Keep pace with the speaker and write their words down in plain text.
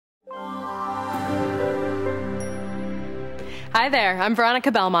Hi there, I'm Veronica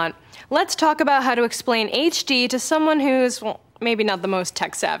Belmont. Let's talk about how to explain HD to someone who's, well, maybe not the most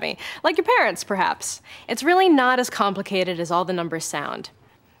tech savvy, like your parents, perhaps. It's really not as complicated as all the numbers sound.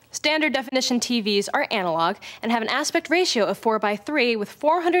 Standard definition TVs are analog and have an aspect ratio of 4:3 with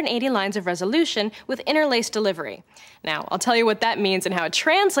 480 lines of resolution with interlaced delivery. Now, I'll tell you what that means and how it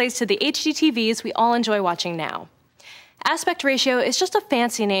translates to the HD TVs we all enjoy watching now. Aspect ratio is just a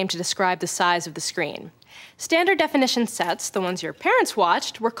fancy name to describe the size of the screen. Standard definition sets, the ones your parents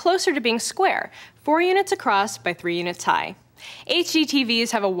watched, were closer to being square, 4 units across by 3 units high. HD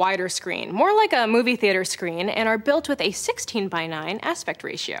TVs have a wider screen, more like a movie theater screen, and are built with a 16:9 aspect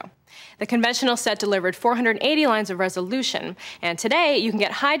ratio. The conventional set delivered 480 lines of resolution, and today you can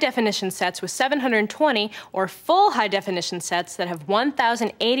get high-definition sets with 720 or full high-definition sets that have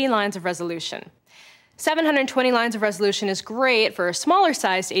 1,080 lines of resolution. 720 lines of resolution is great for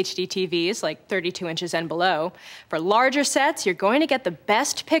smaller-sized HD TVs, like 32 inches and below. For larger sets, you're going to get the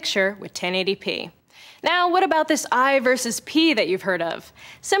best picture with 1080p. Now, what about this I versus P that you've heard of?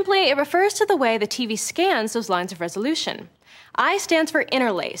 Simply, it refers to the way the TV scans those lines of resolution. I stands for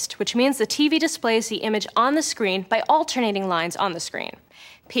interlaced, which means the TV displays the image on the screen by alternating lines on the screen.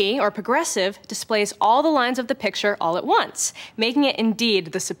 P, or progressive, displays all the lines of the picture all at once, making it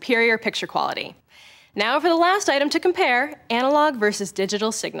indeed the superior picture quality. Now for the last item to compare, analog versus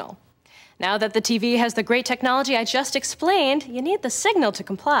digital signal. Now that the TV has the great technology I just explained, you need the signal to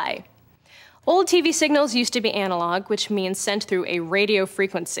comply. Old TV signals used to be analog, which means sent through a radio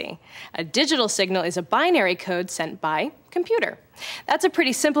frequency. A digital signal is a binary code sent by computer. That's a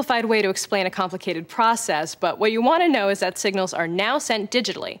pretty simplified way to explain a complicated process, but what you want to know is that signals are now sent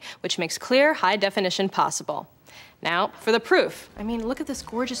digitally, which makes clear high definition possible. Now, for the proof. I mean, look at this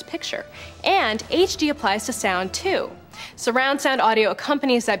gorgeous picture. And HD applies to sound, too. Surround sound audio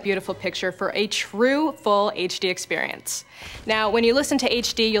accompanies that beautiful picture for a true full HD experience. Now, when you listen to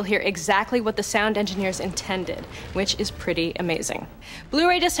HD, you'll hear exactly what the sound engineers intended, which is pretty amazing.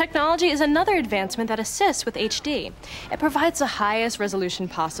 Blu-ray disc technology is another advancement that assists with HD. It provides the highest resolution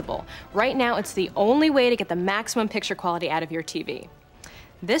possible. Right now, it's the only way to get the maximum picture quality out of your TV.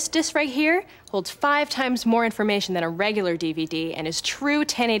 This disc right here holds 5 times more information than a regular DVD and is true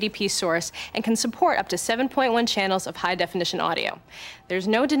 1080p source and can support up to 7.1 channels of high-definition audio. There's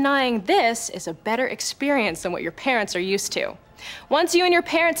no denying this is a better experience than what your parents are used to. Once you and your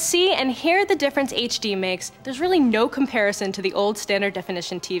parents see and hear the difference HD makes, there's really no comparison to the old standard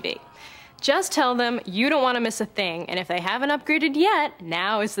definition TV. Just tell them you don't want to miss a thing, and if they haven't upgraded yet,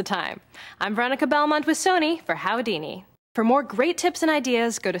 now is the time. I'm Veronica Belmont with Sony for Howdini. For more great tips and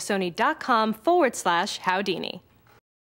ideas, go to sony.com/Howdini.